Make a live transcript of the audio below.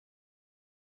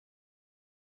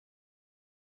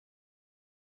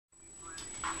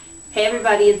Hey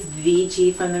everybody, it's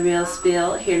VG from The Real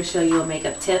Spill, here to show you a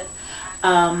makeup tip.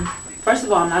 First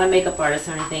of all, I'm not a makeup artist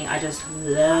or anything, I just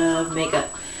love makeup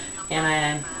and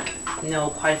I know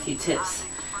quite a few tips.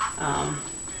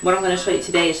 What I'm going to show you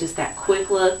today is just that quick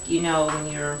look, you know,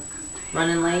 when you're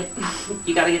running late,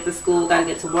 you got to get to school, got to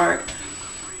get to work,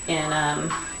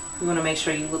 and you want to make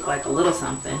sure you look like a little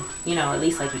something, you know, at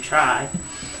least like you tried.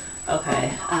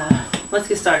 Okay, let's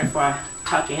get started before I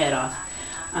talk your head off.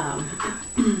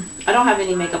 I don't have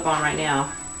any makeup on right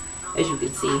now, as you can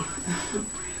see.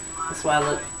 That's why I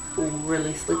look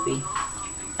really sleepy.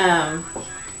 I'm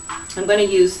going to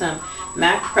use some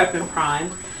MAC Prep and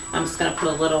Prime. I'm just going to put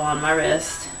a little on my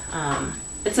wrist.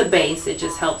 It's a base. It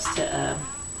just helps to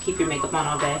keep your makeup on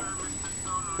all day.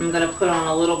 I'm going to put on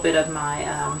a little bit of my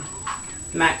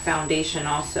MAC foundation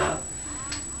also.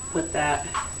 Put that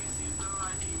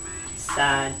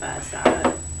side by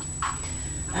side.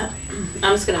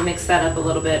 I'm just going to mix that up a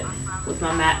little bit with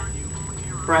my MAC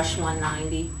brush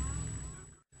 190.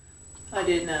 I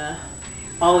didn't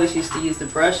always used to use the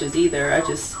brushes either. I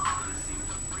just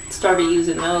started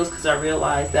using those because I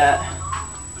realized that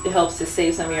it helps to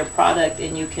save some of your product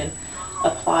and you can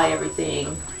apply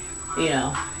everything, you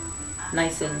know,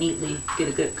 nice and neatly, get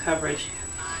a good coverage.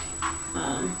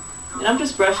 And I'm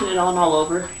just brushing it on all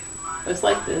over. It's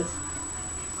like this.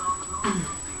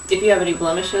 If you have any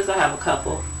blemishes, I have a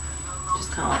couple.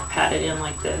 Just kind of like pat it in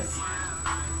like this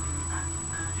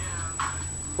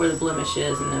where the blemish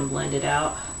is and then blend it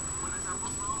out.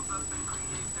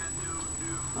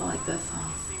 I like that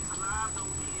song.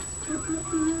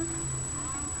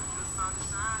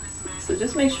 So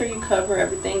just make sure you cover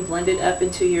everything, blend it up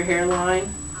into your hairline.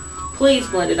 Please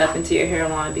blend it up into your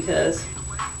hairline because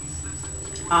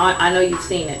I know you've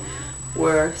seen it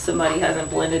where somebody hasn't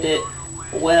blended it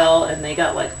well and they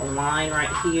got like a line right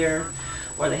here,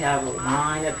 or they have a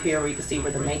line up here where you can see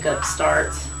where the makeup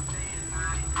starts,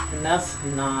 and that's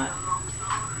not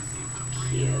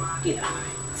cute, you know.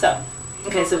 So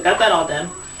okay, so we've got that all done,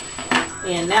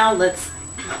 and now let's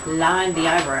line the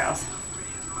eyebrows.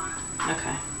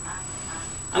 Okay,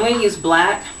 I'm going to use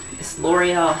black. It's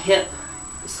L'Oreal Hip.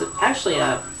 It's actually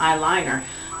a eyeliner,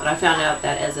 but I found out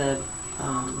that as a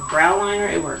brow liner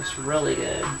it works really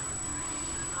good.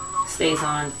 Stays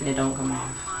on and it don't come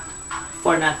off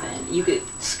for nothing. You could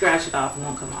scratch it off and it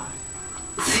won't come off.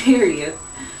 Serious.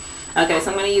 Okay, so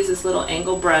I'm going to use this little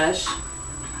angle brush,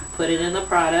 put it in the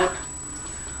product,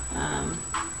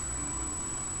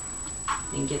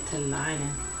 and get to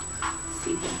lining.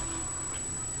 See here.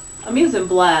 I'm using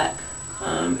black.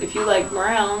 If you like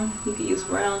brown, you can use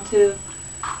brown too,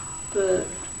 but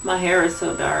my hair is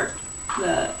so dark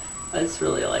that I just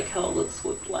really like how it looks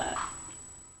with black.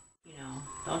 You know,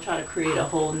 don't try to create a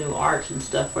whole new arch and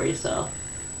stuff for yourself.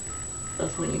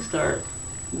 That's when you start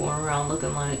going around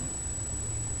looking like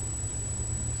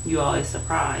you're always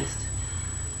surprised.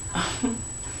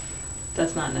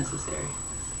 That's not necessary.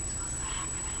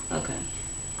 Okay,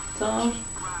 so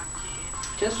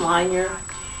just line your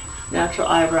natural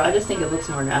eyebrow. I just think it looks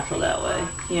more natural that way,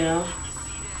 you know.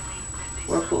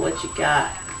 Work with what you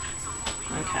got.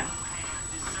 Okay.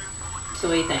 So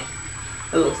what do you think?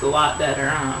 It looks a lot better,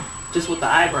 huh? Just with the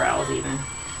eyebrows even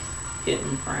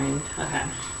getting framed. Okay.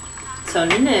 So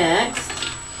next,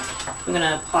 I'm going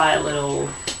to apply a little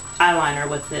eyeliner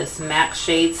with this MAC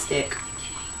Shade Stick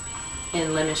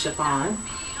in Lemon Chiffon.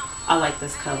 I like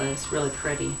this color. It's really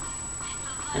pretty.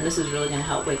 And this is really going to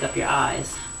help wake up your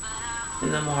eyes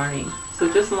in the morning.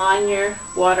 So just line your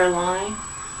waterline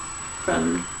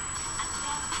from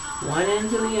one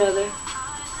end to the other.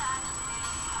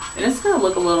 And it's going to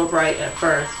look a little bright at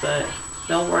first, but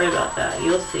don't worry about that.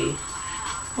 You'll see.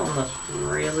 It's going to look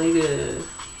really good.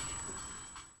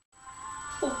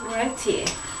 Alrighty.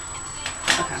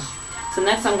 Okay. So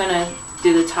next I'm going to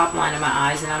do the top line of my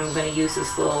eyes, and I'm going to use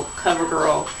this little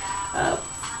CoverGirl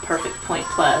Perfect Point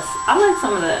Plus. I like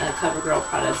some of the CoverGirl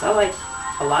products. I like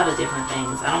a lot of different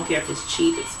things. I don't care if it's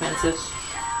cheap, expensive.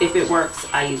 If it works,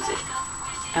 I use it.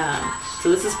 So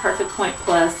this is Perfect Point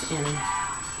Plus in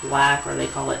black, or they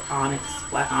call it onyx,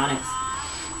 black onyx.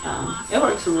 It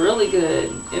works really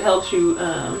good. It helps you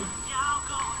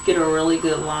get a really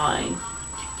good line.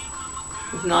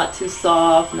 It's not too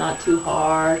soft, not too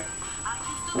hard.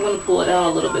 I'm going to pull it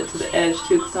out a little bit to the edge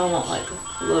too, because I want like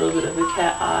a little bit of a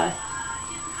cat eye.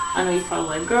 I know you're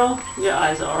probably like, girl, your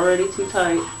eyes are already too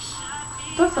tight.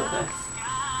 That's okay.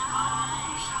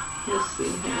 Let's see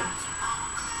here.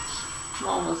 I'm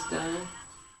almost done.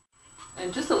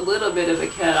 And just a little bit of a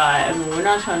cat eye. I mean, we're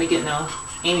not trying to get no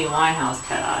Amy Winehouse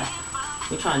cat eye.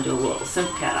 We're trying to do a little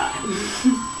simple cat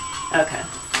eye. Okay.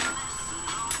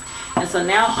 And so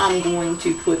now I'm going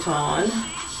to put on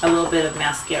a little bit of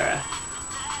mascara.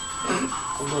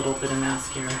 A little bit of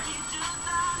mascara.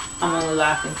 I'm only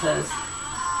laughing because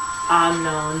I'm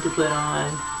known to put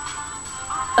on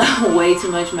way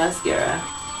too much mascara.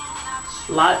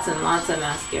 Lots and lots of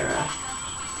mascara.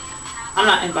 I'm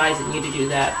not advising you to do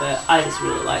that, but I just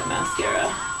really like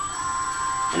mascara.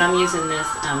 And I'm using this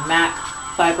MAC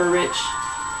Fiber Rich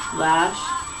Lash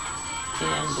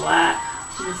in black.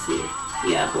 Let me see.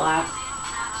 Yeah, black.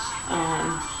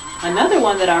 Another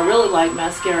one that I really like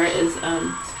mascara is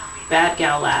Bad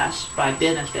Gal Lash by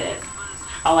Benefit.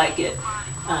 I like it.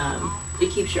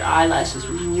 It keeps your eyelashes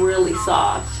really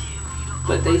soft,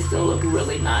 but they still look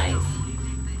really nice.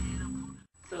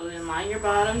 So then line your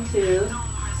bottom too.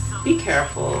 Be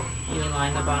careful when you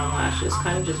line the bottom lashes.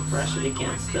 Kind of just brush it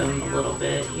against them a little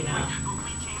bit, you know.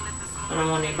 I don't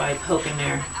want anybody poking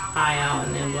their eye out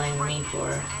and then blaming me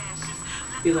for it.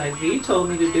 Be like, V told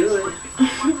me to do it.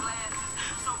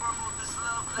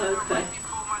 Okay.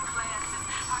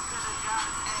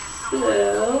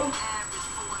 So,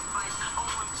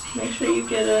 make sure you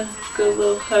get a good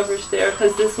little coverage there,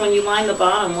 because this, when you line the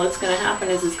bottom, what's going to happen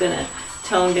is it's going to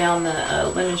tone down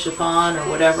the linen chiffon or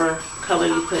whatever color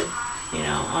you put, you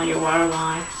know, on your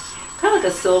waterline. Kind of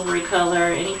like a silvery color,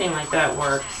 anything like that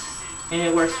works. And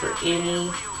it works for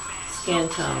any skin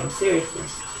tone, seriously.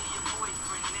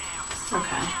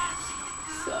 Okay.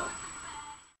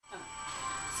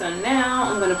 So now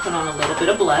I'm going to put on a little bit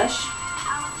of blush.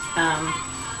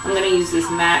 I'm going to use this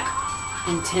MAC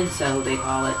Intenso, they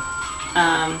call it.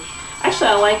 Actually,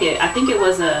 I like it. I think it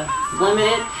was a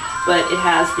limited, but it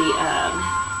has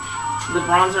the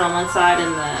bronzer on one side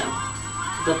and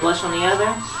the blush on the other.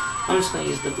 I'm just going to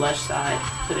use the blush side,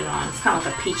 put it on. It's kind of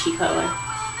like a peachy color.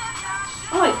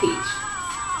 I like peach.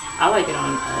 I like it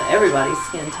on everybody's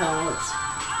skin tone. It's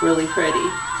really pretty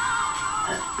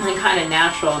and kind of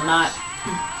natural, not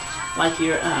like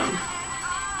you're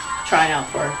trying out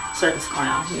for a circus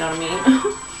clown, you know what I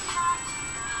mean?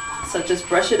 So just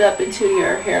brush it up into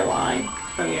your hairline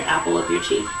from your apple of your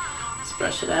cheek. Just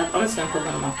brush it up. I'm just going to put it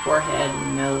on my forehead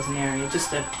and nose and area just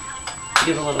to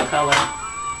give a little color.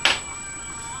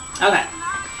 Okay.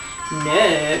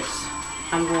 Next,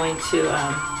 I'm going to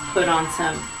put on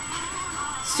some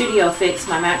Studio Fix,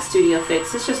 my MAC Studio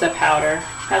Fix. It's just a powder.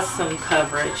 Has some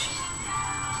coverage.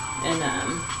 And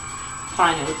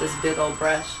applying it with this big old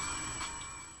brush.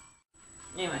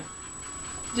 Anyway,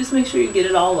 just make sure you get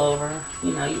it all over.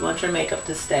 You know, you want your makeup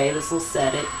to stay. This will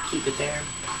set it, keep it there.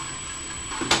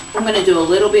 I'm going to do a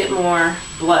little bit more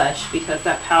blush because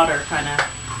that powder kind of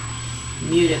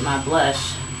muted my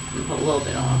blush. I'm going to put a little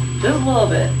bit on. Just a little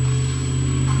bit.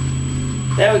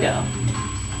 There we go.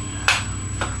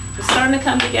 It's starting to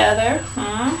come together.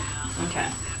 Okay.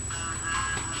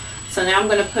 So now I'm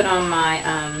going to put on my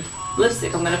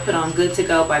lipstick. I'm going to put on Good To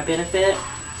Go by Benefit.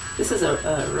 This is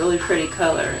a really pretty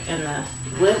color, and the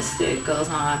lipstick goes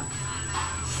on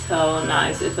so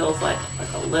nice. It feels like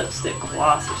a lipstick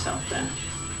gloss or something.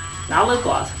 Not lip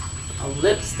gloss, a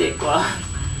lipstick gloss.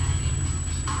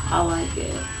 I like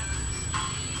it.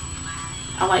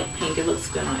 I like pink. It looks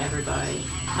good on everybody.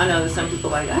 I know that some people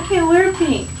are like, I can't wear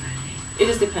pink. It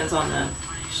just depends on the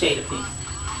shade of pink.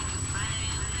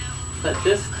 But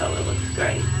this color looks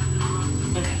great.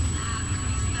 Okay.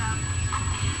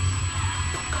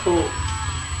 Cool.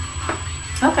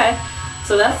 Okay,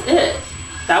 so that's it.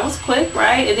 That was quick,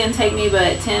 right? It didn't take me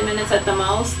but 10 minutes at the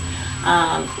most.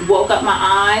 Woke up my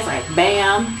eyes, like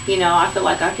bam. You know, I feel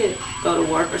like I could go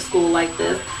to work or school like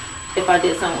this if I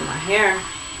did something with my hair,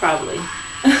 probably.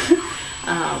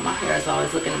 My hair is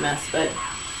always looking a mess, but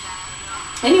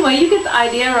anyway, you get the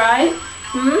idea, right?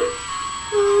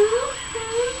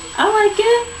 I like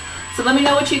it. So let me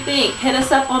know what you think. Hit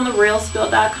us up on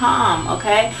therealspill.com,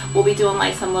 okay? We'll be doing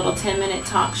like some little 10-minute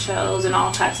talk shows and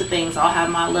all types of things. I'll have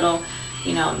my little,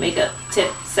 you know, makeup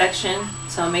tip section.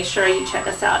 So make sure you check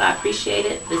us out. I appreciate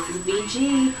it. This is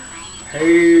VG.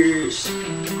 Peace.